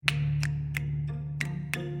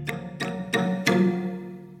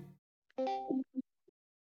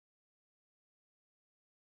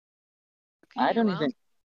I Okay, don't well, even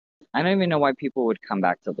I don't even know why people would come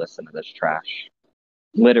back to listen to this trash.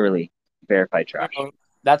 Literally, verified trash. No,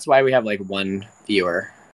 that's why we have like one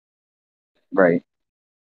viewer. Right.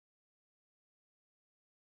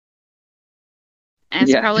 and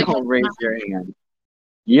it's Yeah, probably don't raise your hand.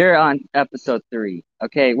 You're on episode 3.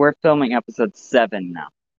 Okay, we're filming episode 7 now.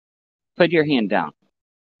 Put your hand down.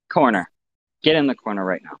 Corner. Get in the corner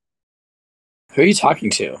right now. Who are you talking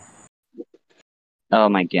to? Oh,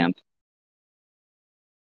 my gimp.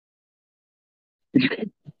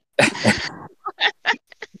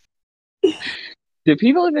 Do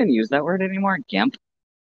people even use that word anymore? Gimp?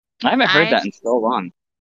 I haven't heard that in so long.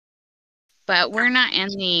 but we're not in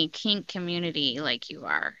the kink community like you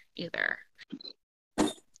are either.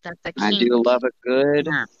 That's a I kink. do love a good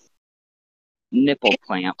term. nipple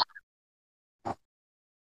clamp.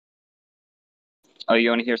 Oh, you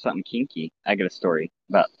want to hear something kinky? I got a story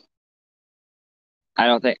about. I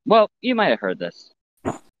don't think. Well, you might have heard this.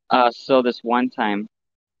 So this one time,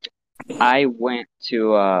 I went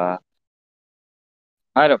to. I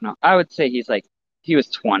don't know. I would say he was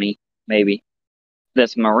 20, maybe.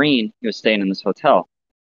 This Marine, he was staying in this hotel.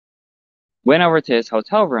 Went over to his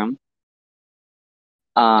hotel room.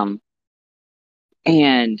 And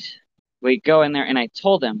we go in there, and I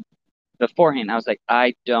told him beforehand, I was like,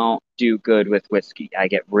 I don't do good with whiskey. I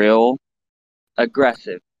get real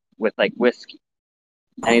aggressive with like whiskey.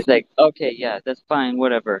 And he's like, okay, yeah, that's fine,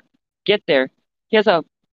 whatever. Get there. He has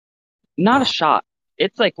not a shot.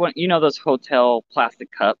 It's like those hotel plastic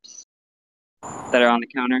cups that are on the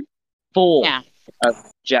counter, full Yeah. of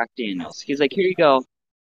Jack Daniels. He's like, here you go.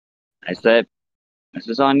 I said, this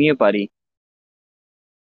is on you, buddy.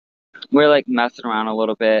 We're like messing around a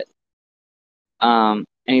little bit. And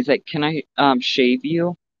he's like, can I shave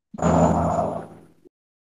you? And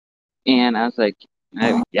I was like,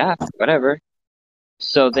 yeah, whatever.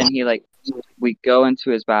 So then we go into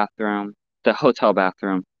his bathroom, the hotel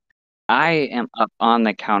bathroom. I am up on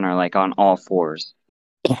the counter, like on all fours,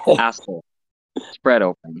 asshole spread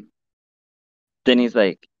open. Then he's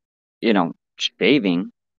like,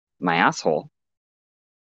 shaving my asshole.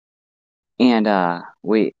 And I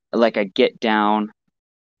get down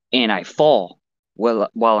and I fall while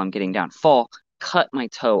I'm getting down. Cut my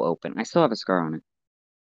toe open. I still have a scar on it.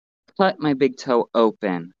 Cut my big toe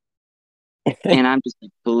open. And I'm just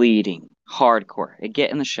bleeding hardcore. I get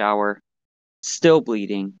in the shower, still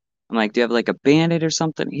bleeding. I'm like, do you have like a Band-Aid or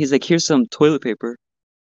something? He's like, here's some toilet paper.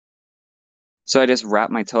 So I just wrap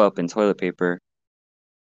my toe up in toilet paper.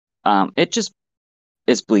 It just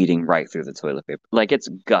is bleeding right through the toilet paper. Like it's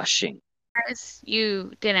gushing.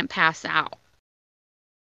 You didn't pass out.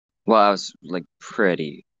 Well, I was like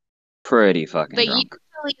pretty fucking But drunk.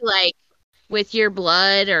 usually, like, with your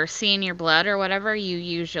blood or seeing your blood or whatever, you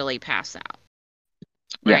usually pass out.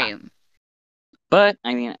 Yeah. Right. But,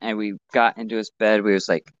 I mean, and we got into his bed. We was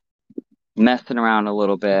like messing around a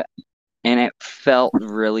little bit. And it felt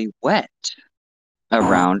really wet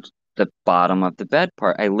around the bottom of the bed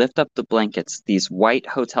part. I lift up the blankets, these white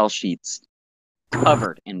hotel sheets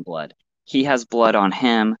covered in blood. He has blood on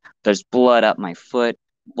him. There's blood up my foot.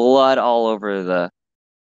 Blood all over the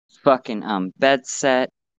fucking bed set.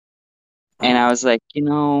 And I was like,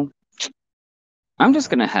 I'm just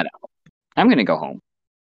gonna head out. I'm gonna go home.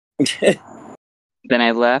 Then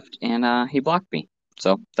I left and he blocked me.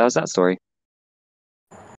 So that was that story.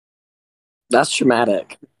 That's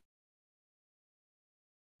traumatic.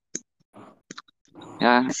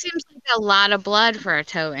 Yeah. It seems like a lot of blood for a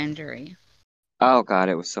toe injury. Oh god,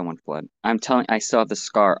 it was so much blood. I still have the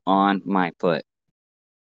scar on my foot.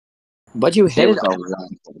 But you hit It it. was a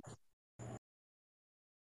lot.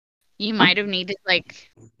 You might have needed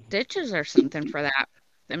like stitches or something for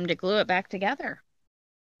them to glue it back together.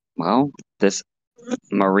 Well, this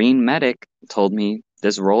Marine medic told me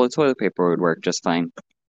this roll of toilet paper would work just fine.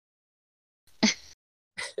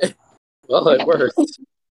 Well, it worked.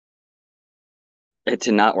 It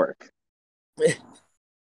did not work.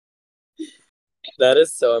 That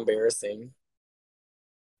is so embarrassing.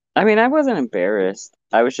 I mean, I wasn't embarrassed.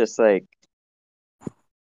 I was just like,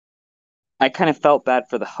 I kind of felt bad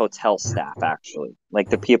for the hotel staff, actually. Like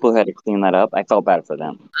the people who had to clean that up, I felt bad for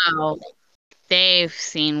them. Oh, they've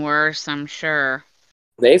seen worse, I'm sure.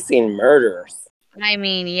 They've seen murders. I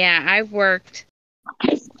mean, yeah, I worked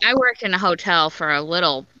in a hotel for a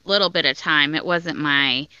little bit of time. It wasn't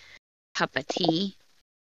my cup of tea.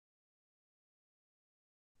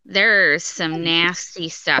 There's some nasty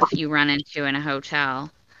stuff you run into in a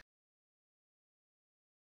hotel.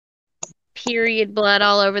 Period blood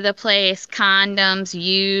all over the place, condoms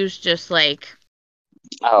used just like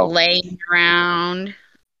laying around.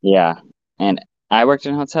 Yeah. And I worked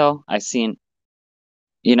in a hotel. I've seen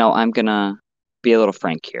I'm gonna be a little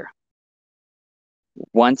frank here.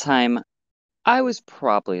 One time, I was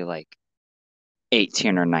probably like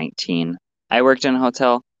 18 or 19. I worked in a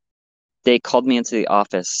hotel. They called me into the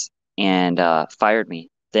office and fired me,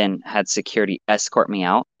 then had security escort me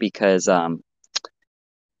out because I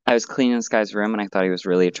was cleaning this guy's room and I thought he was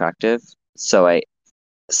really attractive. So I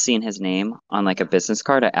seen his name on like a business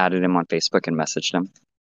card. I added him on Facebook and messaged him.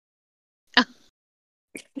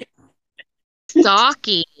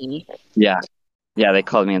 Stalky. Yeah. Yeah, they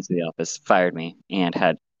called me into the office, fired me, and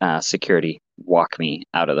had security walk me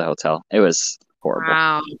out of the hotel. It was horrible.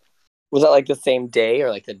 Wow. Was that like the same day or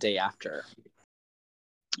like the day after?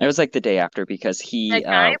 It was like the day after because The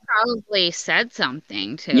guy probably said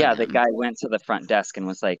something to yeah, him. the guy went to the front desk and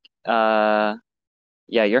was like, yeah,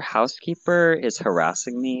 your housekeeper is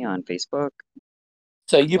harassing me on Facebook.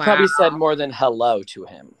 So you Wow. probably said more than hello to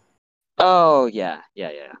him. Oh, yeah.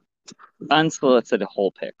 Unsolicited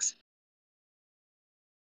whole pics.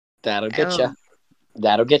 That'll get Oh. you.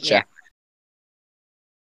 That'll get you. Yeah.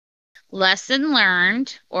 Lesson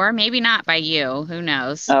learned, or maybe not by you. Who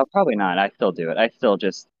knows? Oh, probably not. I still do it. I still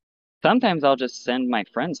just sometimes I'll just send my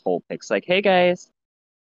friends whole pics like, hey guys,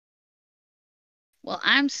 Well,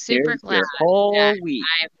 I'm super here's glad your whole that week.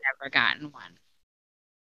 I've never gotten one.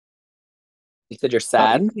 You said you're Oh,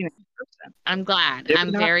 sad? you've seen it in person. I'm glad. Did we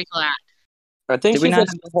I'm not- very glad. I think Did we she not said have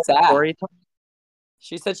the she's whole sad. story time?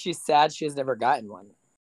 She said she's sad she has never gotten one.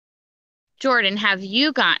 Jordan, have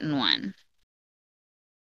you gotten one?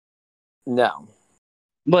 No.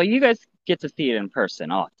 Well, you guys get to see it in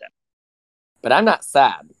person often. But I'm not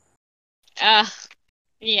sad.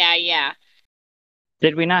 Yeah.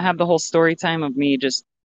 Did we not have the whole story time of me just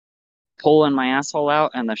pulling my asshole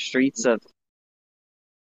out on the streets of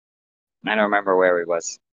I don't remember where we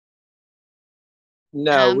was.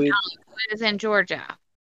 No, It was in Georgia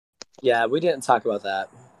we didn't talk about that.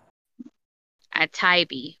 at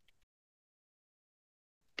Tybee.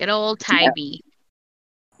 Good old Tybee.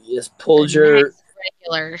 You just pulled The your nice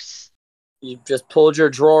regulars. you just pulled your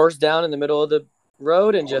drawers down in the middle of the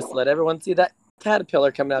road and just let everyone see that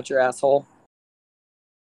caterpillar coming out your asshole.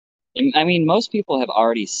 I mean, most people have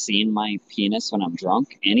already seen my penis when I'm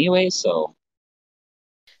drunk anyway, so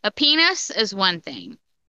A penis is one thing.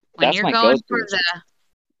 When that's you're my going go-to. for the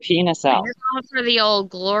Penis when out. you're going for the old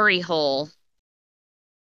glory hole.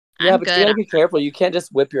 Yeah, I'm but you good. gotta be careful. You can't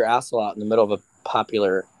just whip your asshole out in the middle of a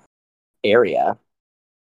popular area.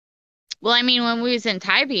 Well, I mean, when we was in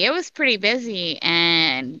Tybee, it was pretty busy,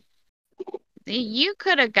 and you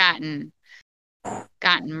could have gotten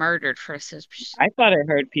murdered for such. I thought I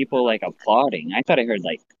heard people like applauding. I thought I heard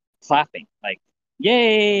like clapping, like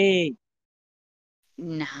yay!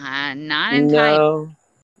 Nah, not in Tybee.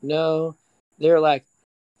 No. They're like,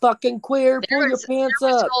 fucking queer, pull your pants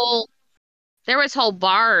up. There was whole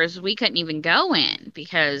bars we couldn't even go in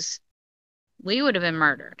because we would have been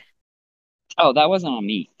murdered. Oh, that wasn't on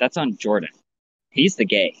me. That's on Jordan. He's the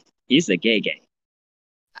gay. He's the gay.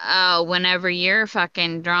 Oh, whenever you're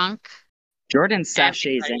fucking drunk. Jordan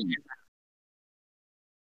sachets in.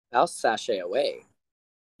 I'll sashay away.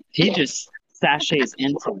 He just sachets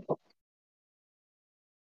into.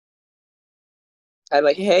 I'm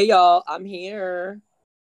like, hey y'all, I'm here.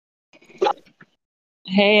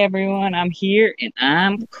 Hey everyone, I'm here and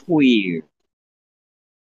I'm queer.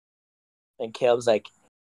 And Caleb's like,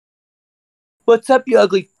 what's up, you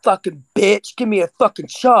ugly fucking bitch? Give me a fucking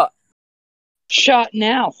shot. Shot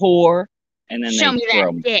now, whore. And then Show they me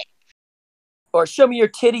throw that dick. Or show me your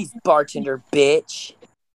titties, bartender bitch.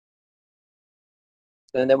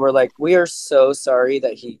 And then we're like, we are so sorry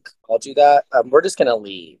that he called you that. We're just gonna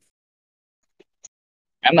leave.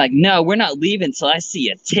 I'm like, no, we're not leaving till I see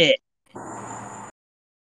a tit.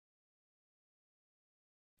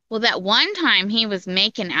 Well, that one time he was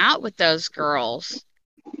making out with those girls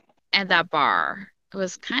at that bar. It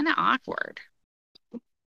was kind of awkward.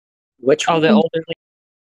 Which Oh, the one? older lady.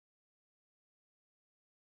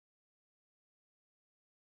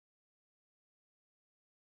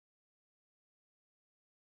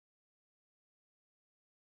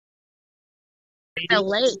 The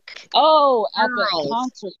lake. Oh, at the Girls.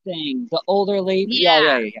 concert thing. The older lady.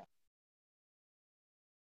 Yeah. Yeah.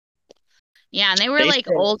 Yeah, and they were They like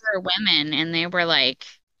said- older women, and they were like,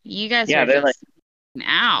 you guys Yeah, are they're just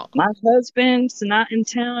out. My husband's not in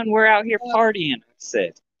town. We're out here partying. I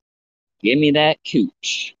said, give me that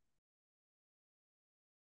cooch.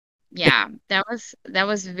 Yeah, that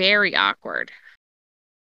was very awkward.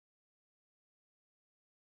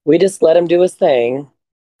 We just let him do his thing.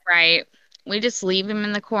 Right. We just leave him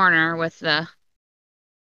in the corner with the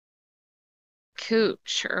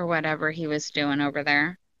cooch or whatever he was doing over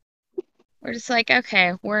there. We're just like,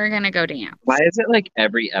 okay, we're gonna go dance. Why is it like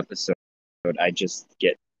every episode I just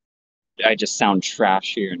sound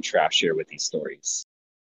trashier and trashier with these stories?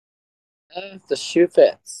 If the shoe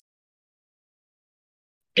fits.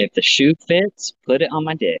 If the shoe fits, put it on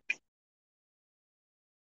my dick.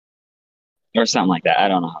 Or something like that. I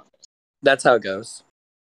don't know. That's how it goes.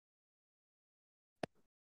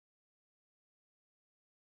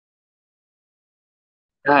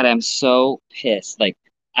 God, I'm so pissed. Like,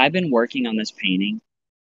 I've been working on this painting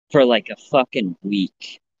for like a fucking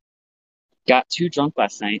week. Got too drunk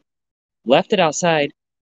last night, left it outside,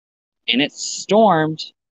 and it stormed.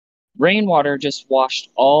 Rainwater just washed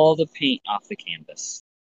all the paint off the canvas.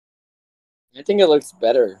 I think it looks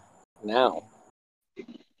better now.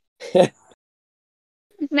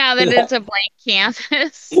 Now that it's a blank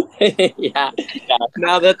canvas. Yeah.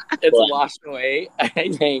 Now that it's washed away, I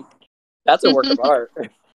think that's a work of art.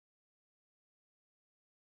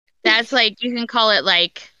 That's like, you can call it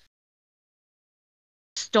like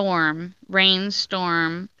storm,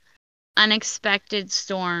 rainstorm, unexpected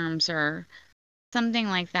storms, or something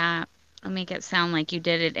like that. I'll make it sound like you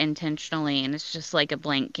did it intentionally and it's just like a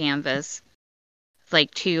blank canvas. It's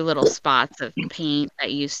like two little spots of paint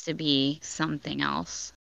that used to be something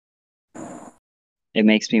else. It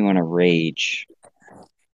makes me want to rage.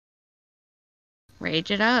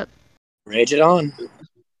 Rage it up. Rage it on.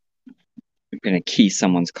 I'm gonna key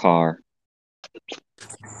someone's car.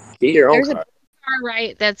 Get your own There's a car. car,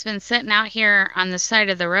 right, that's been sitting out here on the side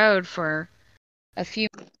of the road for a few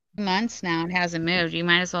months now. It hasn't moved. You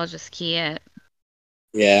might as well just key it.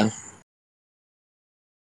 Yeah.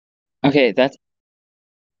 Okay, that's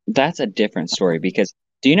a different story because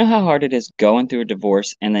do you know how hard it is going through a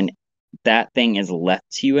divorce and then that thing is left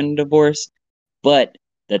to you in a divorce, but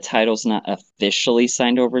the title's not officially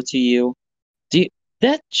signed over to you?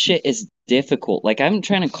 That shit is difficult. Like I'm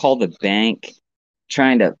trying to call the bank,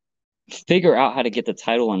 trying to figure out how to get the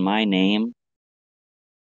title in my name.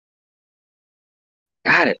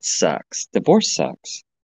 God, it sucks. Divorce sucks.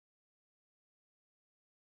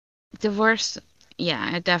 Divorce,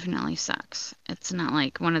 yeah, it definitely sucks. It's not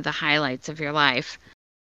like one of the highlights of your life.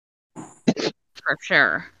 For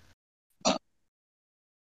sure.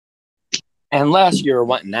 Unless you're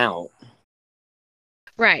wanting out.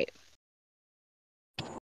 Right.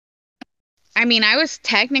 I mean, I was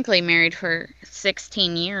technically married for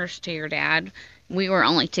 16 years to your dad. We were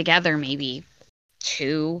only together maybe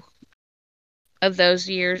 2 of those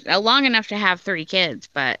years, long enough to have 3 kids,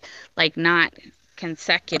 but like not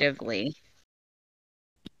consecutively.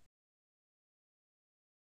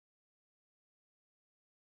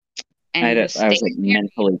 And you I was stayed like married.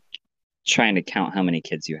 mentally trying to count how many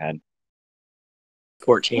kids you had.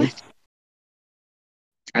 14. What?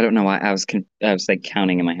 I don't know why I was like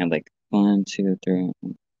counting in my head like 1, 2, 3.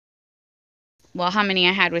 Well, how many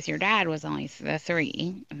I had with your dad was only the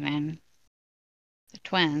 3, and then the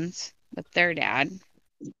twins with their dad.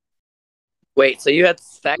 Wait, so you had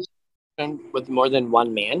sex with more than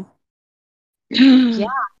one man? Yeah.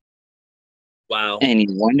 Wow. And you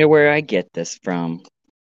wonder where I get this from.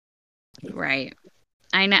 Right.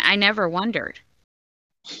 I never wondered.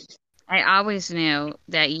 I always knew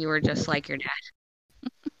that you were just like your dad.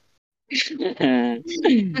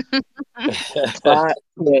 Spot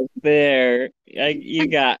was there. You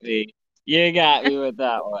got me. You got me with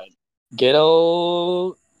that one. Good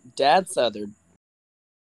old Dad Southern.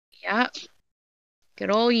 Yep.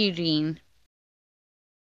 Good old Eugene.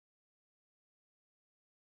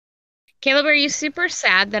 Caleb, are you super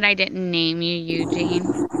sad that I didn't name you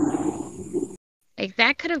Eugene? Like,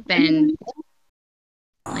 that could have been,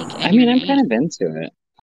 like, in your I'm name. kind of into it.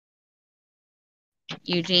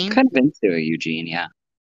 Eugene? Kind of into it, Eugene, yeah.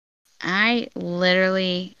 I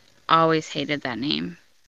literally always hated that name.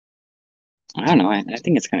 I don't know. I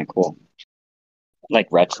think it's kind of cool. Like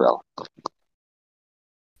retro.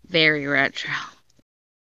 Very retro.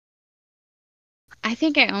 I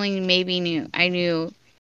think I only maybe knew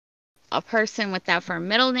a person with that for a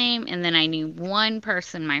middle name, and then I knew one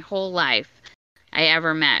person my whole life I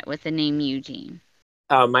ever met with the name Eugene.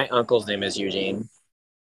 My uncle's name is Eugene.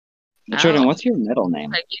 Jordan, Oh, what's your middle name?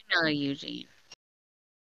 but you know Eugene.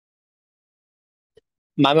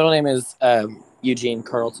 My middle name is Eugene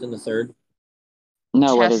Carlton III.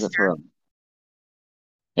 No, what is it Chester. for?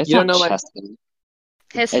 It's You don't not know my- Chester.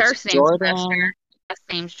 His It's first name's Jordan. Chester. Last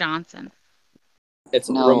name's Johnson. It's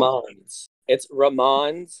No. Ramon's. It's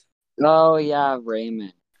Ramon's. Oh yeah,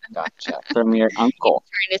 Raymond. Gotcha. From your uncle.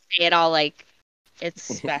 Trying to say it all like it's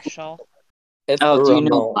special. It's Oh, do you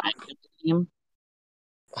know Ramon. my middle name?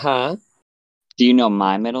 Huh? Do you know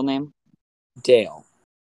my middle name? Dale.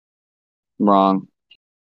 Wrong.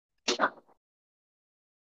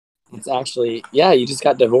 It's actually, yeah, you just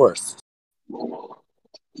got divorced.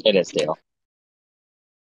 It is Dale.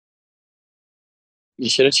 You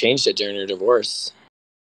should have changed it during your divorce.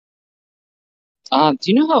 Do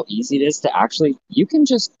you know how easy it is to actually? You can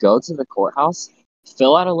just go to the courthouse,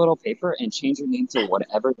 fill out a little paper, and change your name to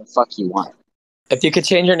whatever the fuck you want. If you could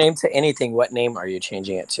change your name to anything, what name are you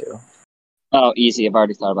changing it to? Oh, easy. I've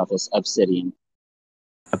already thought about this. Obsidian.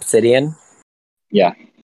 Obsidian? Yeah.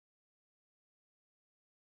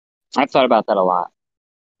 I've thought about that a lot.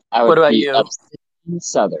 I would What about be you? Obsidian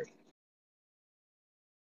Southern.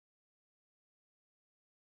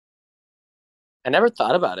 I never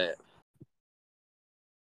thought about it.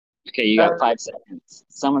 Okay, you got 5 seconds.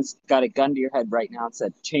 Someone's got a gun to your head right now and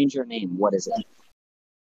said, change your name. What is it?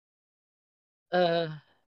 5,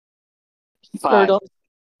 Fertile.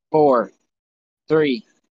 4, 3,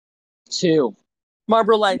 2.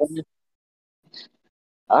 Marlboro Lights. 1.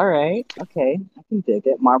 All right. Okay. I can dig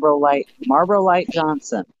it. Marlboro Light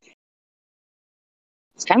Johnson.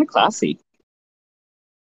 It's kind of classy.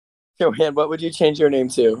 Joanne, what would you change your name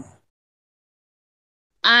to?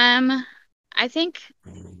 I think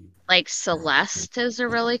like Celeste is a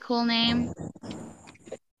really cool name.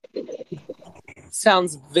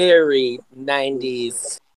 Sounds very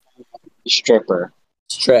 90s Stripper.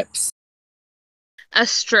 strips. A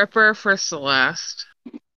stripper for Celeste.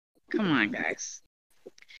 Come on, guys.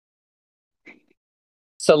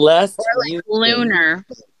 Celeste. Or like Lunar.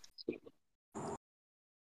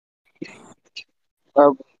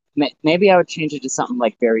 Or maybe I would change it to something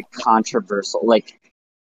like very controversial. Like,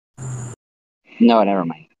 no, never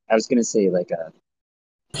mind. I was gonna say like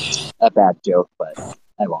a bad joke, but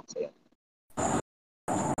I won't say it.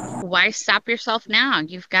 Why stop yourself now?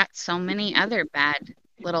 You've got so many other bad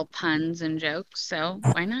little puns and jokes, so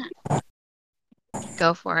why not?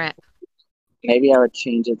 Go for it. Maybe I would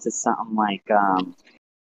change it to something like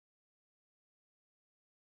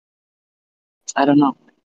I don't know.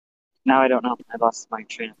 Now I don't know. I lost my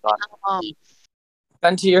train of thought.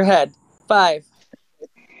 Gun to your head. 5,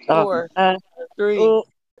 4, 3,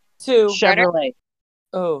 2. Chevrolet.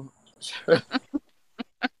 Oh.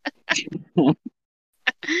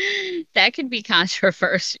 That could be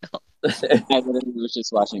controversial. I literally was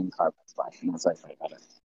just watching Car Pass Life, and that's why I thought about it.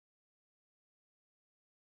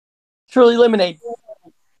 Truly Lemonade.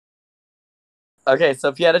 Okay, so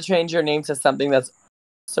if you had to change your name to something that's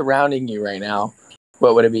surrounding you right now,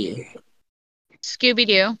 what would it be?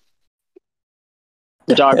 Scooby-Doo.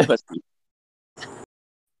 Dog pussy.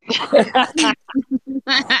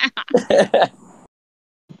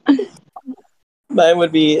 Mine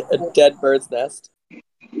would be a dead bird's nest.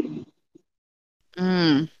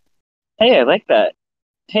 Mm. Hey, I like that.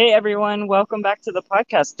 Hey, everyone. Welcome back to the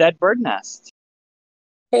podcast, Dead Bird Nest.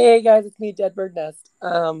 Hey, guys, it's me, Dead Bird Nest.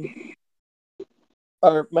 Or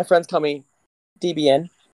my friends call me DBN.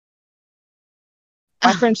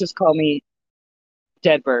 My friends just call me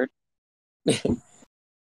Dead Bird.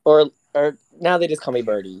 or now they just call me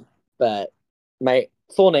Birdie, but my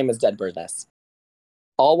full name is Dead Bird Nest.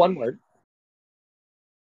 All one word.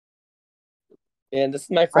 And this is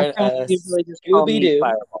my friend usually just call me Scooby-Doo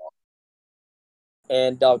Fireball.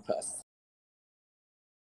 and Dog Puss.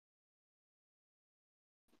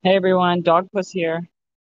 Hey, everyone. Dog Puss here.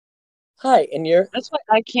 Hi, and you're... That's why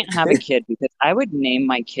I can't have a kid, because I would name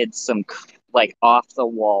my kids some, like,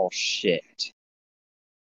 off-the-wall shit.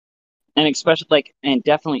 And especially, like, and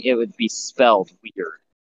definitely it would be spelled weird.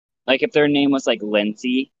 Like, if their name was, like,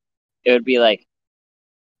 Lindsay, it would be, like,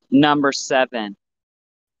 number 7,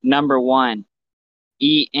 number 1,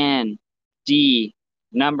 END,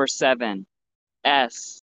 number 7,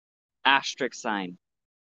 S, asterisk sign.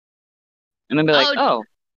 And then be like, oh.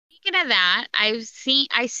 Speaking of that, I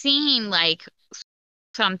seen like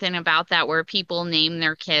something about that where people name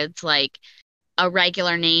their kids like a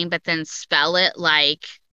regular name, but then spell it like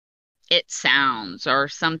it sounds or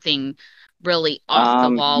something really off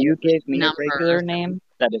the wall. You gave me numbers. a regular name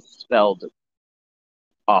that is spelled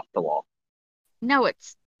off the wall. No,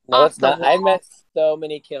 it's No, off it's the not. wall. I met so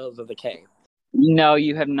many kills with a K. No,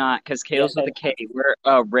 you have not, because Kales with a K. We're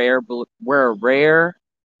a rare.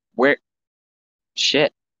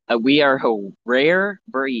 Shit. We are a rare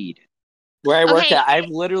breed. Where I work Okay. at, I've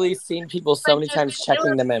literally seen people so many times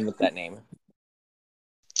checking them in with that name.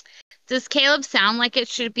 Does Caleb sound like it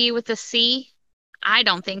should be with a C? I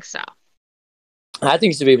don't think so. I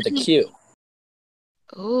think it should be with a Q.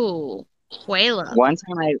 Ooh, Caleb. One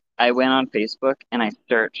time I went on Facebook and I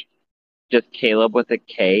searched just Caleb with a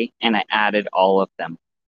K and I added all of them.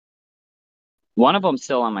 One of them's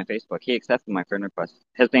still on my Facebook. He accepted my friend request.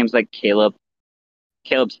 His name's like Caleb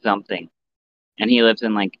something. And he lives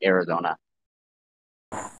in like Arizona.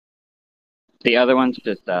 The other ones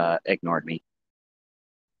just ignored me.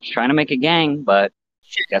 Just trying to make a gang, but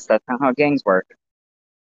guess that's not how gangs work.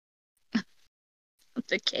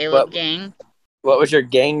 The Caleb What gang. what would your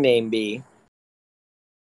gang name be?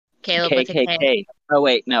 Caleb with a K. KKK. Oh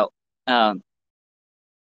wait, no. That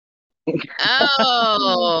was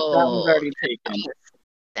Oh, already taken.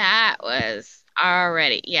 that was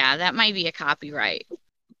already. Yeah, that might be a copyright.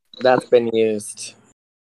 That's been used.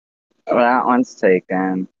 Oh, that one's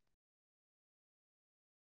taken.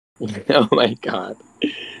 Oh my god.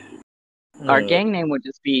 Our gang name would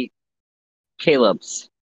just be Caleb's.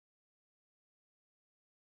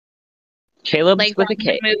 Caleb's Like with that a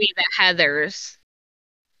K. movie, The Heathers.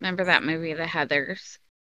 Remember that movie, The Heathers?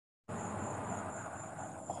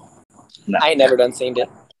 No. I ain't never done seen it.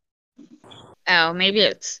 Oh, maybe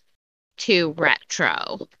it's too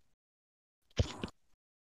retro.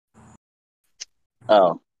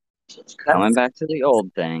 Oh. Coming back to the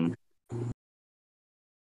old thing.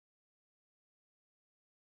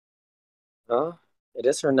 Oh, it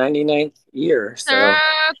is her 99th year, so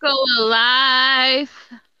Circle of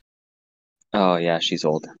Life. Oh yeah, she's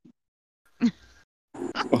old. I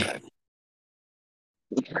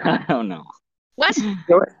don't know. What?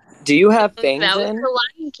 do you have fangs That was in? the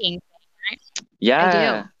Lion King thing, right? Yeah. I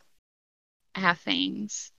do. I have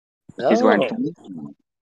fangs. He's wearing Oh.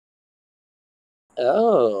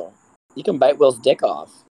 Oh. You can bite Will's dick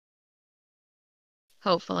off.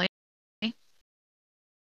 Hopefully.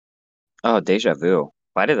 Oh, deja vu.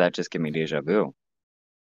 Why did that just give me deja vu?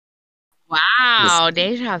 Wow,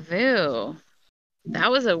 deja vu.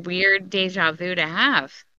 That was a weird deja vu to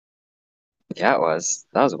have. Yeah, it was.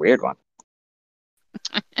 That was a weird one.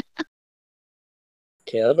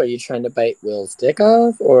 Caleb, are you trying to bite Will's dick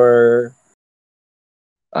off, or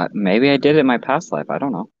Maybe I did it in my past life. I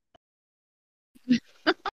don't know.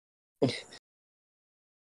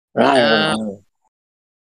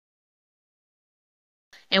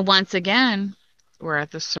 And once again, we're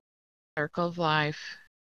at the circle of life.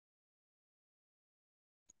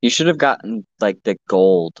 You should have gotten like the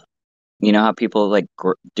gold. You know how people like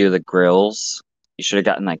do the grills? You should have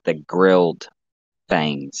gotten like the grilled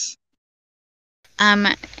fangs.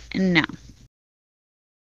 No.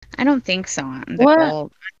 I don't think so. The What?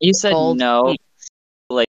 gold. You said Gold. no.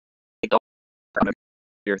 Like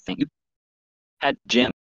your thing. You had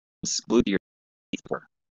gems glued to your teeth.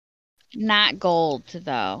 Not gold,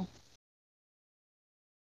 though.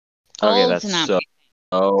 Okay, Gold's that's not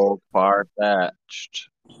so far-fetched.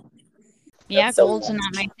 Yeah, That's so gold's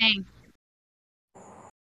not my thing.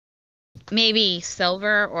 Maybe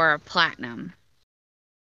silver or platinum.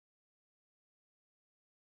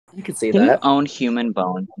 You can see Can you that. own human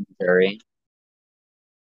bones in Missouri?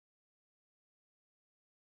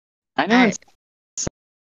 I know it's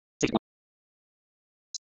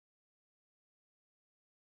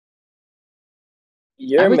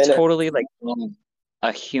You're I a would minute. totally like own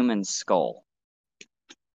a human skull.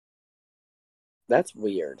 That's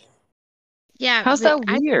weird. Yeah, How's but that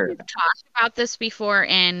I think weird? we've talked about this before,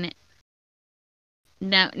 and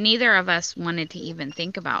no, neither of us wanted to even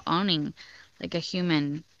think about owning like a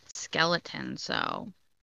human skeleton. So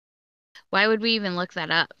why would we even look that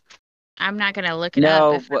up? I'm not gonna look it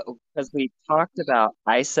up. No, because we talked about,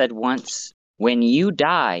 I said once, when you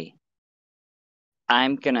die,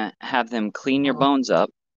 I'm gonna have them clean your bones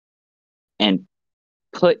up and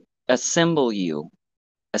assemble your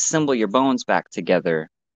bones back together.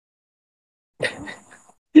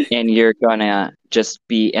 And you're gonna just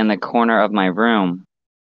be in the corner of my room,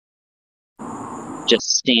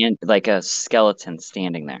 just stand like a skeleton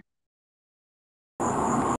standing there.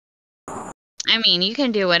 I mean, you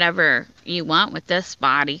can do whatever you want with this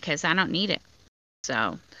body because I don't need it.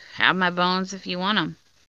 So have my bones if you want them.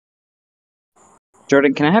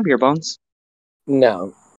 Jordan, can I have your bones?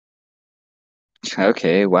 No,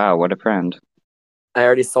 Okay, wow, what a friend. I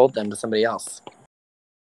already sold them to somebody else.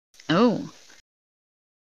 Oh,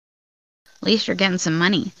 at least you're getting some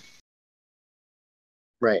money.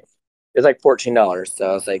 Right. It's like $14, so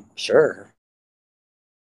I was like, sure.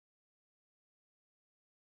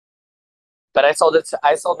 But I sold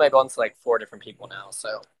my bones to like 4 different people now,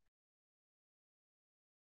 so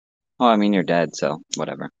Well, I mean, you're dead, so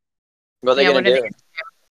whatever. what are they Yeah, gonna what are do? they?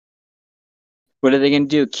 What are they gonna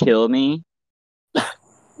do? Kill me?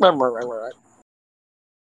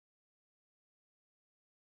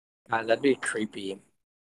 God, that'd be creepy.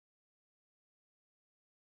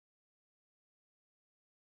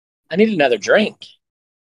 I need another drink.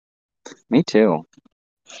 Me too.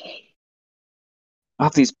 I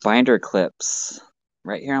have these binder clips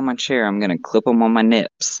right here on my chair. I'm gonna clip them on my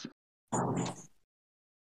nips.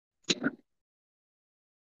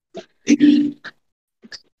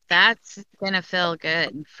 That's gonna feel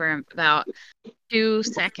good for about 2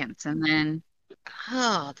 seconds, and then,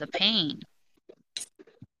 oh, the pain.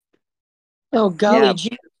 Oh, golly, Yeah. gee,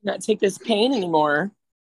 I cannot take this pain anymore.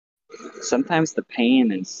 Sometimes the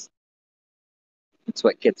pain is it's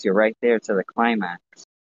what gets you right there to the climax.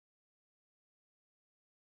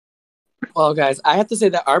 Well, guys, I have to say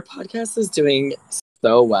that our podcast is doing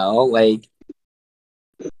so well. Like,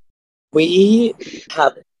 we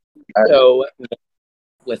have so many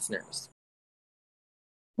listeners.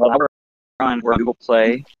 Well, we're on Google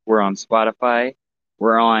Play, we're on Spotify,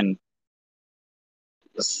 we're on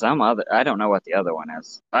some other. I don't know what the other one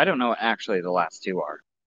is. I don't know what actually the last two are.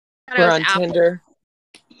 I thought it We're was on Apple. Tinder.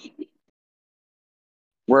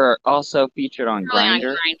 We're also featured on Probably on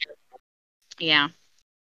Grindr. Grindr. Yeah.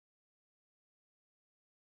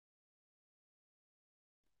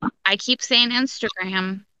 I keep saying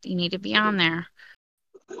Instagram. You need to be on there.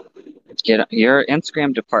 Get your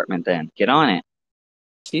Instagram department then. Get on it.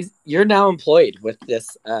 You're now employed with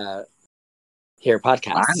this here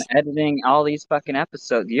podcast. I'm editing all these fucking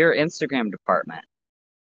episodes. Your Instagram department.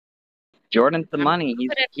 Jordan's the money.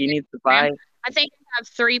 He needs to buy. I think I have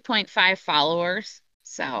 3.5 followers.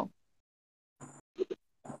 So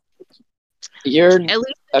You're at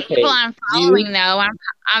least the okay. people I'm following though,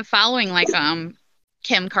 I'm following like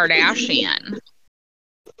Kim Kardashian.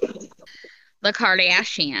 The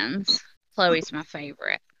Kardashians. Chloe's my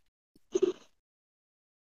favorite.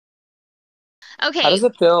 Okay. How does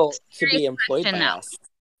it feel to be employed question, by though. us?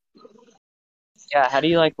 Yeah, how do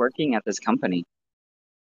you like working at this company?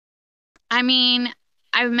 I mean,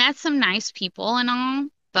 I've met some nice people and all,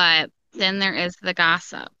 but then there is the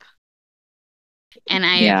gossip. And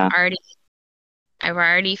I've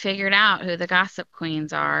already figured out who the gossip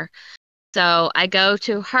queens are. So I go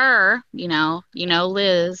to her,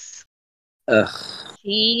 Liz. Ugh.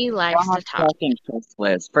 She likes to talk. Fucking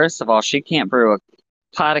Liz. First of all, she can't brew a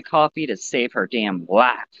pot of coffee to save her damn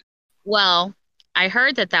life. Well, I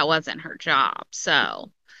heard that wasn't her job,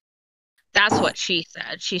 so that's what she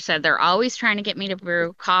said. She said they're always trying to get me to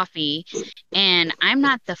brew coffee, and I'm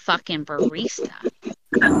not the fucking barista.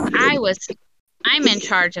 I'm in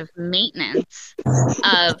charge of maintenance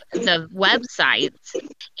of the websites,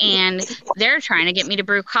 and they're trying to get me to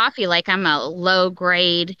brew coffee like I'm a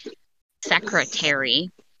low-grade secretary.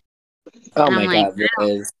 Oh And my I'm God,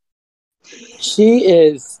 Liz. She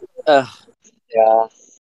is. Yeah. I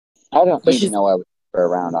don't But even know why we keep her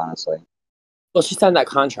around, honestly. Well, she signed that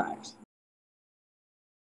contract.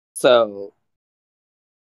 So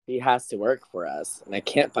she has to work for us. And I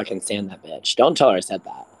can't fucking stand that bitch. Don't tell her I said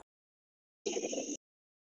that.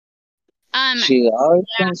 She always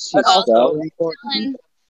thinks she's so important.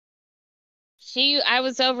 I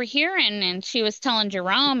was overhearing, and she was telling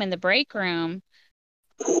Jerome in the break room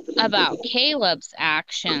about Caleb's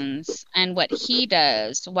actions and what he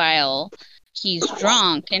does while he's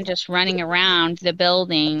drunk and just running around the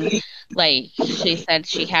building. Like, she said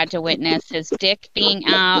she had to witness his dick being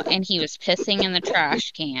out and he was pissing in the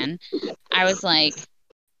trash can. I was like,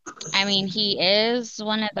 I mean, he is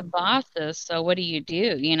one of the bosses, so what do? You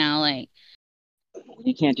can't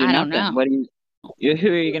do I nothing. don't know. What who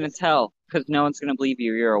are you gonna tell? Because no one's gonna believe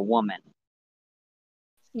you're a woman.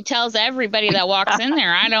 He tells everybody that walks in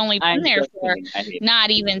there. I'd only been there for not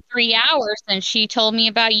even 3 hours, and she told me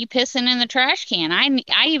about you pissing in the trash can.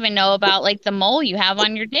 I even know about like the mole you have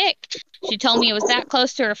on your dick. She told me it was that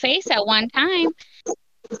close to her face at one time,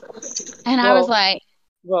 and I was like,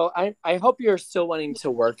 "Well, I hope you're still wanting to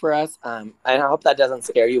work for us. I hope that doesn't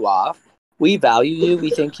scare you off. We value you. We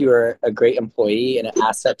think you're a great employee and an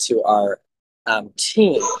asset to our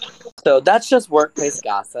team. So that's just workplace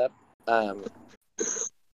gossip.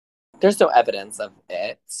 There's no evidence of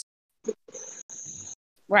it."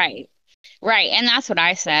 Right. And that's what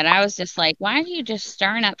I said. I was just like, why are you just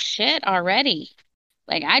stirring up shit already?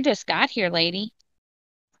 Like, I just got here, lady.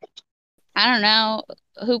 I don't know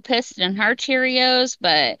who pissed in her Cheerios,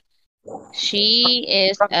 but she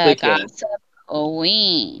is a gossip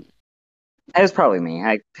queen. It was probably me.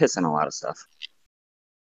 I piss in a lot of stuff.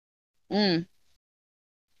 Well,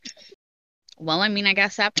 I mean, I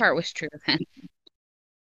guess that part was true then.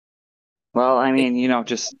 Well, I mean,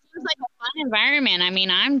 just... It was like a fun environment. I mean,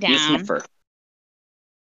 I'm down. You sniffer.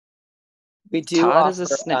 We do Todd offer, is a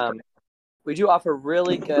sniffer. We do offer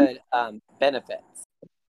really good benefits.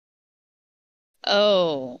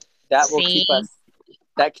 Oh. That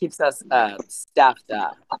keeps us staffed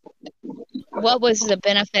up. What was the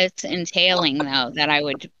benefits entailing, though, that I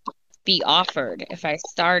would be offered if I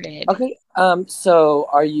started? Okay. So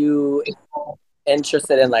are you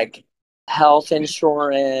interested in like health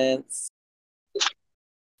insurance?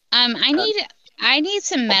 I need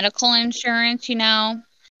some medical insurance, you know.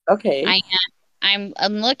 Okay. I'm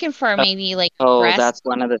looking for maybe like a Oh, breast that's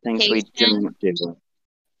one of the things we patient. don't do.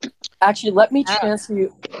 Actually, let me Oh, transfer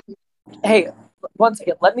you. Hey, one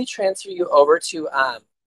second. Let me transfer you over to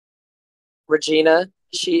Regina.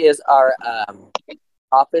 She is our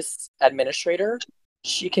office administrator.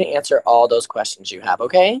 She can answer all those questions you have.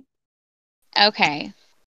 Okay. okay.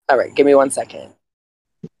 All right. Give me 1 second.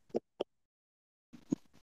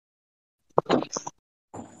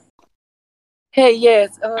 Hey,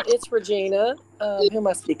 yes, it's Regina. Who am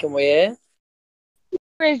I speaking with?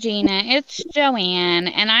 Regina, it's Joanne,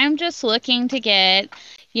 and I'm just looking to get,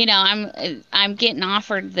 I'm getting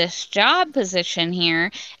offered this job position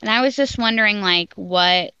here, and I was just wondering like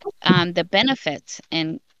what the benefits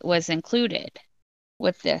and was included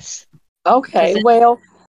with this Okay, position. well,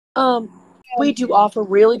 we do offer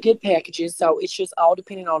really good packages, so it's just all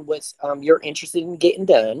depending on what you're interested in getting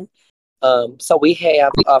done. So we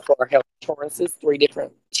have for our health insurances 3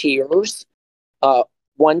 different tiers, uh,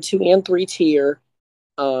 1, 2, and 3 tier.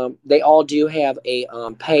 They all do have a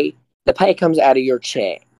pay. The pay comes out of your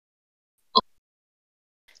check.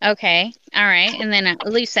 Okay, all right, and then at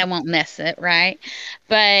least I won't miss it, right?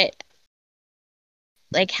 But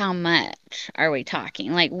like, how much are we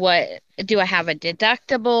talking? Like, what do I have a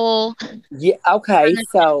deductible? Yeah. Okay.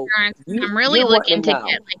 So Insurance? I'm really you're wanting looking to to get know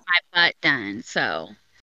like my butt done. So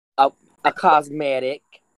a, a cosmetic.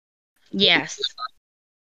 yes.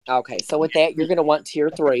 Okay. So with that, you're gonna want tier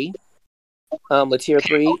 3. With tier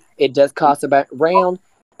 3, it does cost about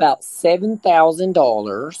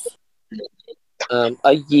 $7,000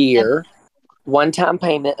 a year. One-time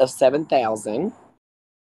payment of $7,000,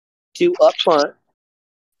 due up front,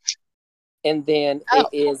 and then it Oh,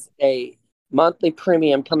 is a monthly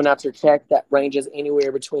premium coming out your check that ranges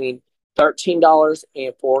anywhere between $13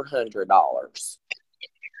 and $400.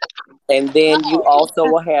 And then you also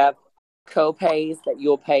will have co-pays that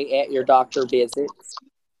you'll pay at your doctor visits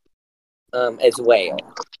as well.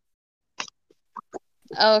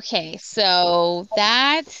 okay. So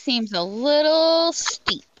that seems a little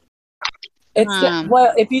steep. It's Um,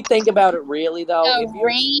 well, if you think about it, really though, if the you're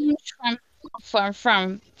range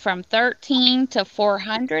from $13 to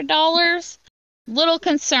 $400. Little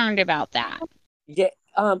concerned about that. yeah,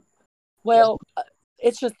 well,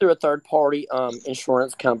 it's just through a third party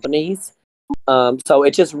insurance companies. So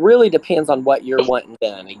it just really depends on what you're wanting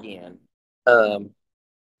done again. Um,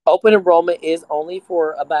 open enrollment is only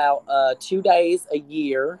for about 2 days a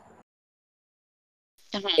year,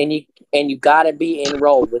 Mhm. and you got to be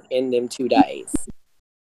enrolled within them 2 days.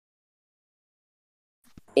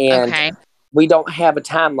 And Okay. we don't have a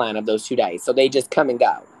timeline of those 2 days, so they just come and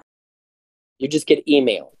go. You just get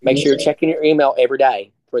email. Make sure you're checking your email every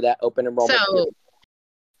day for that open enrollment So period.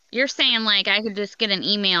 you're saying like I could just get an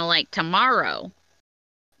email like tomorrow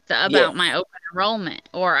about Yes, my open enrollment,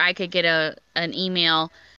 or I could get an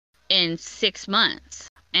email in 6 months,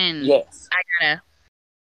 and yes. I gotta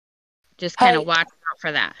just kind of Hey, watch out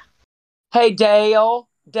for that. hey, Dale.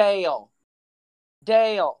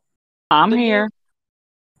 I'm The new here.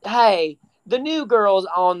 Hey, the new girl's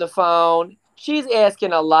on the phone. She's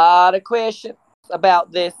asking a lot of questions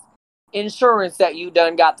about this insurance that you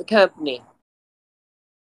done got the company.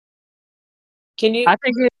 Can you? I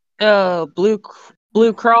think it's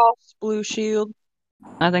Blue Cross, Blue Shield.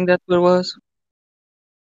 I think that's what it was.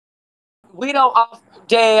 We don't offer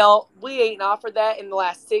Dale. We ain't offered that in the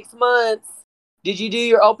last 6 months. Did you do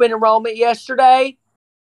your open enrollment yesterday?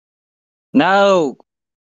 No,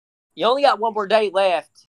 You only got one more day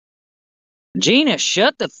left. Gina,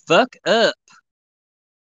 shut the fuck up.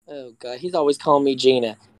 Oh God, he's always calling me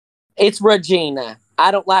Gina. It's Regina.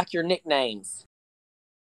 I don't like your nicknames.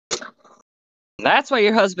 That's why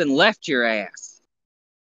your husband left your ass.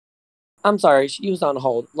 I'm sorry, she was on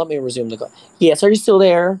hold. Let me resume the call. Yes, are you still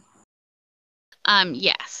there?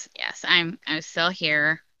 Yes, I'm still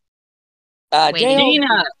here waiting. Dale.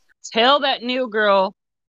 Gina, tell that new girl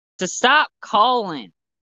to stop calling.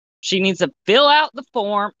 She needs to fill out the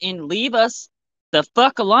form and leave us the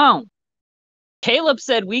fuck alone. Caleb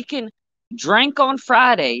said we can drink on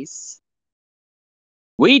Fridays.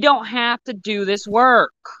 We don't have to do this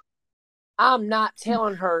work. I'm not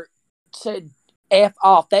telling her to F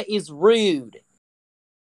off. That is rude.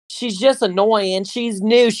 She's just annoying. She's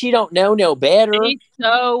new. She don't know no better. She's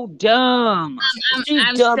so dumb. She's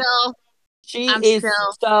I'm dumb. still She I'm is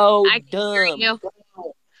still so I can dumb. hear you.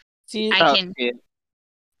 She, I Oh, can shit.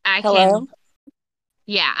 I hello? can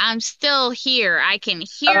Yeah, I'm still here. I can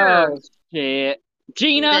hear Oh, shit.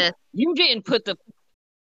 Gina, the you didn't put the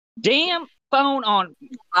damn phone on.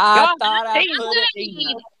 I God, thought I damn. put it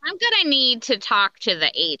in. I'm gonna need to talk to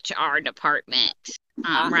the HR department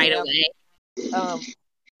right away.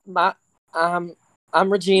 My I'm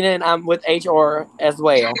Regina, and I'm with HR as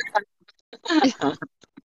well.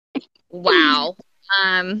 Wow.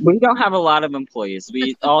 We don't have a lot of employees.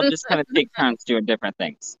 We all just kind of take turns doing different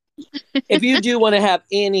things. If you do want to have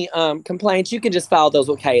any complaints, you can just file those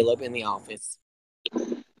with Caleb in the office.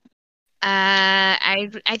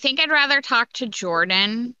 I think I'd rather talk to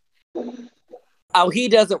Jordan. Oh, he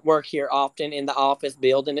doesn't work here often in the office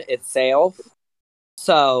building itself,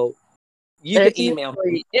 so you can email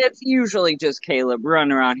me. It's usually just Caleb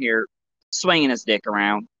running around here swinging his dick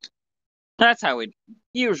around. That's how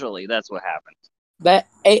that's what happens.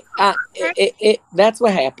 That's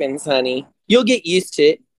what happens, honey. You'll get used to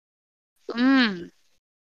it.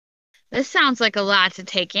 This sounds like a lot to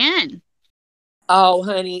take in. Oh,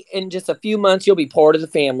 honey, in just a few months, you'll be part of the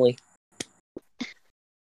family.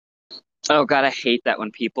 Oh, God, I hate that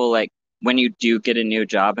when people, like, when you do get a new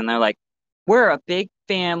job and they're like, we're a big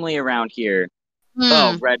family around here.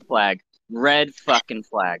 Oh, red flag. Red fucking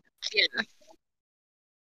flag. Yeah.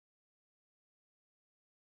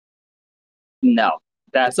 No.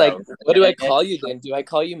 That's like, what do I call you then? Do I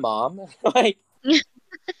call you mom? Like,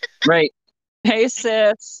 right. Hey,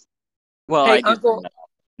 sis. Well, hey, I do.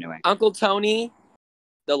 Anyway. Uncle Tony,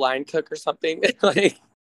 the line cook or something. Like,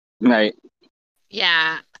 right.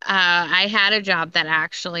 Yeah. I had a job that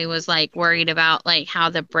actually was like worried about like how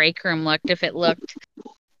the break room looked, if it looked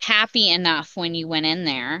happy enough when you went in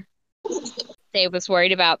there. They was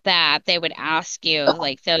worried about that. They would ask you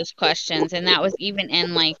like those questions, and that was even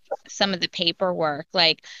in like some of the paperwork,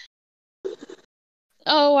 like,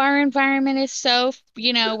 oh, our environment is so,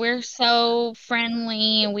 we're so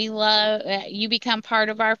friendly, and we love you become part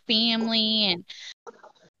of our family, and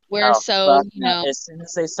we're As soon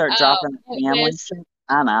as they start dropping the family shit,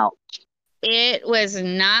 I'm out. It was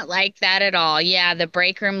not like that at all. Yeah, the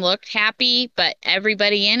break room looked happy, but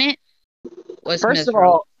everybody in it was First miserable. of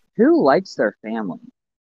all, who likes their family?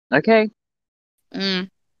 Okay?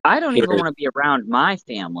 I don't even want to be around my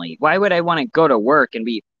family. Why would I want to go to work and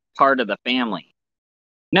be part of the family?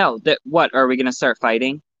 No, what, are we going to start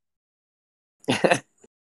fighting?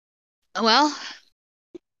 Well,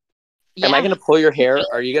 yeah. Am I going to pull your hair?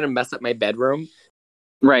 Are you going to mess up my bedroom?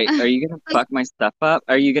 Right. Are you going to fuck my stuff up?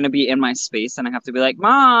 Are you going to be in my space and I have to be like,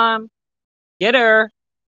 Mom, get her?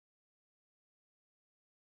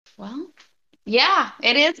 Well, yeah,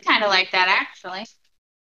 it is kind of like that, actually.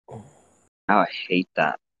 Oh, I hate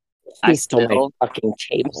that. I stole my fucking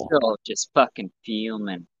table. I'm still just fucking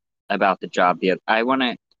fuming about the job. I want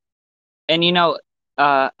to, and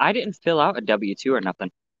I didn't fill out a W-2 or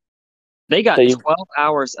nothing. They got 12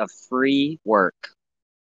 hours of free work.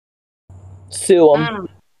 Sue them.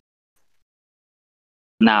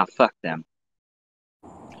 Nah, fuck them.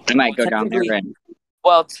 I might go down there and...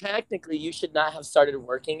 Well, technically, you should not have started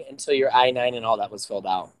working until your I-9 and all that was filled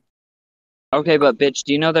out. Okay, but bitch,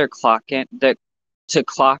 do you know to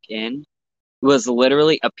clock in was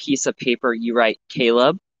literally a piece of paper you write,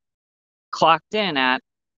 Caleb, clocked in at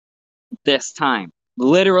this time.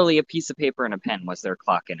 Literally a piece of paper and a pen was their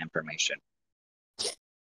clock-in information.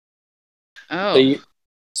 Oh.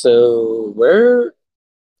 So where?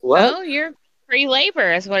 What? Oh, you're free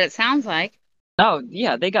labor is what it sounds like. Oh,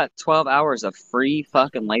 yeah, they got 12 hours of free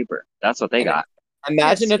fucking labor. That's what they got.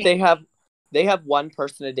 Imagine if they have one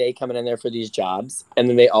person a day coming in there for these jobs, and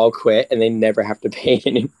then they all quit, and they never have to pay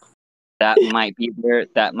anymore. That might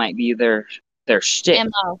be their shtick.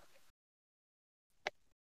 MO.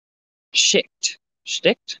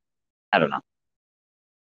 Shticked? I don't know.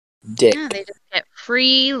 Dick. Yeah, they just get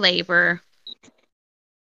free labor.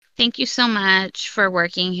 Thank you so much for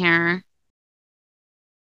working here.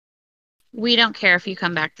 We don't care if you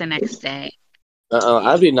come back the next day.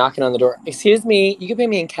 I'll be knocking on the door. Excuse me, you can pay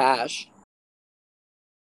me in cash.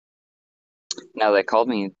 No, they called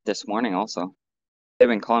me this morning also. They've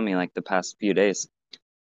been calling me like the past few days.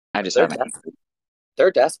 I just haven't.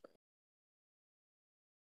 They're desperate.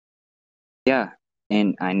 Yeah,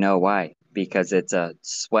 and I know why. Because it's a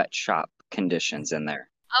sweatshop conditions in there.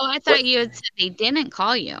 Oh, I thought you had said they didn't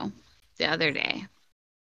call you the other day.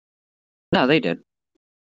 No, they did.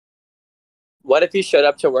 What if you showed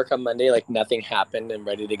up to work on Monday like nothing happened and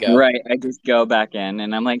ready to go? Right, I just go back in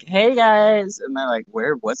and I'm like, hey guys. And they're like,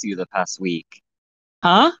 where was you the past week?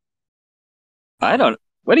 Huh? What are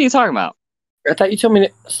you talking about? I thought you told me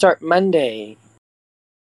to start Monday.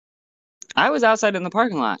 I was outside in the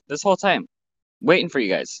parking lot this whole time, waiting for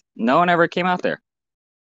you guys. No one ever came out there.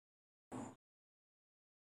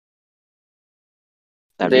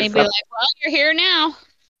 They'd be like, well, you're here now.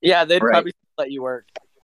 Yeah, they'd probably let you work.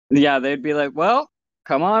 Yeah, they'd be like, well,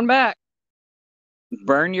 come on back.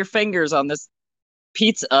 Burn your fingers on this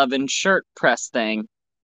pizza oven shirt press thing.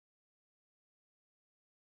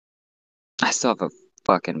 I still have a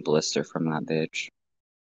fucking blister from that bitch.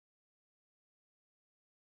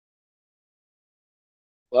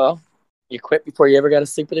 Well, you quit before you ever got to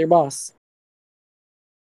sleep with your boss.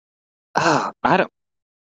 Oh, I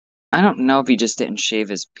don't know if he just didn't shave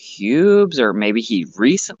his pubes or maybe he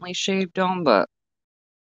recently shaved them, but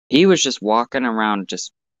he was just walking around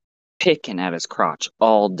just picking at his crotch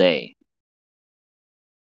all day.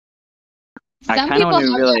 I Some kind of people wanted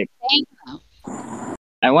to have be like, that thing, though.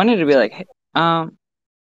 I wanted to be like, hey, I'm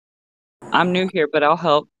new here, but I'll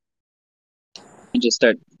help. And just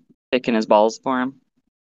start picking his balls for him.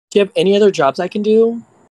 Do you have any other jobs I can do?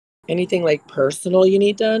 Anything like personal you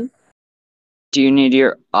need done? Do you need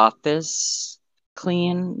your office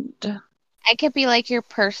cleaned? I could be like your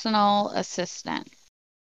personal assistant.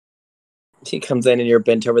 He comes in and you're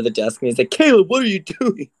bent over the desk and he's like, Caleb, what are you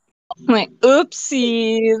doing? I'm like,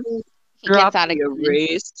 oopsies, He drop gets out the of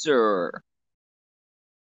eraser.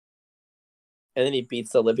 And then he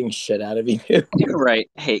beats the living shit out of you. Right,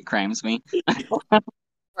 hate crimes me. And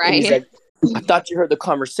he's right. like, I thought you heard the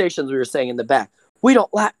conversations we were saying in the back. We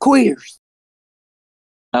don't like queers.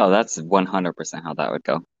 Oh, that's 100% how that would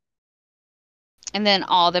go. And then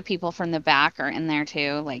all the people from the back are in there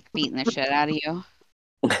too, like beating the shit out of you.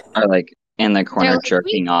 Or like in the corner like,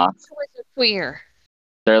 jerking off. Was a queer.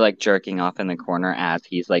 They're like jerking off in the corner as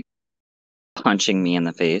he's like punching me in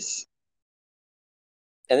the face.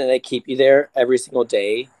 And then they keep you there every single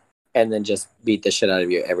day and then just beat the shit out of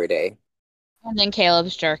you every day. And then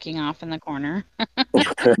Caleb's jerking off in the corner.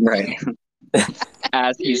 Right.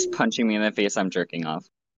 As he's punching me in the face, I'm jerking off.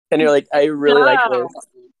 And you're like, I really like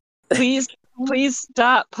this. Please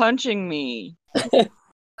stop punching me.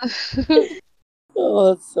 Oh,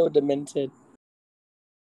 that's so demented.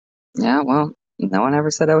 Yeah, well, no one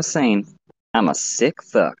ever said I was sane. I'm a sick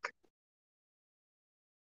fuck.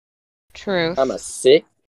 Truth. I'm a sick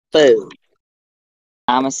fool.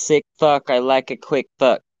 I'm a sick fuck. I like a quick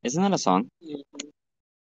fuck. Isn't that a song?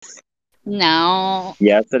 No.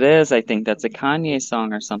 Yes, it is. I think that's a Kanye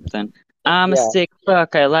song or something. I'm a sick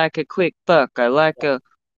fuck. I like a quick fuck. I like a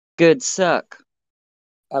good suck.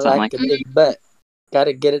 I Something like like a big butt.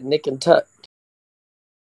 Gotta get it nick and tucked.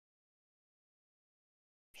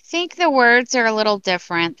 I think the words are a little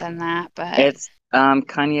different than that, but It's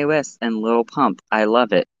Kanye West and Lil Pump. I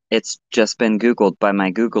love it. It's just been Googled by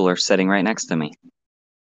my Googler sitting right next to me.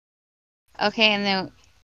 okay. And then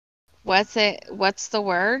what's the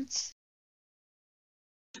words?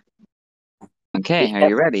 Okay, are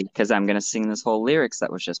you ready? Because I'm gonna sing this whole lyrics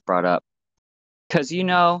that was just brought up. Because in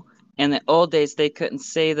the old days they couldn't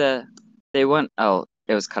say it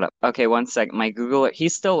was cut up. Okay, 1 second. My Googler,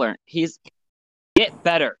 he's still learning. He's get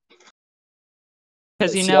better.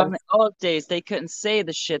 Because in the old days they couldn't say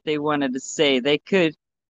the shit they wanted to say.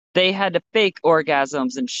 They had to fake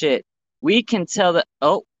orgasms and shit. We can tell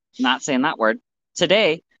not saying that word.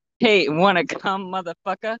 Today, hey, wanna come,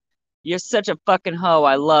 motherfucker? You're such a fucking hoe.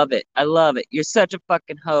 I love it. I love it. You're such a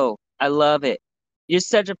fucking hoe. I love it. You're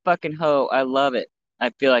such a fucking hoe. I love it. I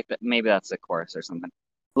feel like maybe that's the chorus or something.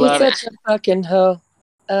 You're such a fucking hoe.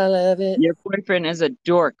 I love it. Your boyfriend is a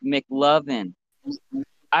dork, McLovin.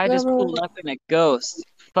 I just pulled up in a ghost.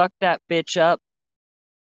 Fuck that bitch up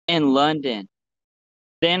in London.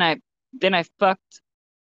 Then I fucked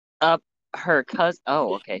up her cousin.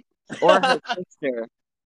 Oh, okay. Or her sister.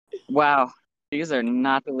 Wow. These are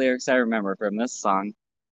not the lyrics I remember from this song.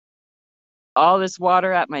 All this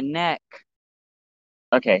water at my neck.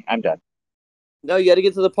 Okay, I'm done. No, you gotta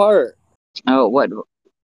get to the part. Oh, what?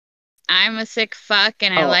 I'm a sick fuck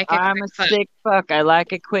and I like a I'm quick a fuck. sick fuck. I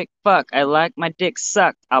like a quick fuck. I like my dick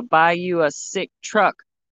sucked. I'll buy you a sick truck.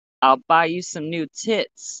 I'll buy you some new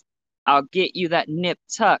tits. I'll get you that nip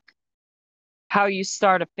tuck. How you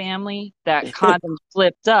start a family? That condom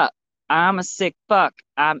flipped up. I'm a sick fuck.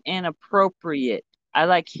 I'm inappropriate. I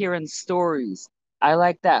like hearing stories. I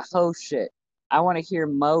like that hoe shit. I want to hear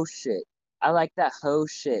mo shit. I like that hoe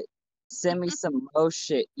shit. Send me some mo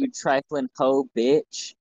shit, you trifling hoe bitch.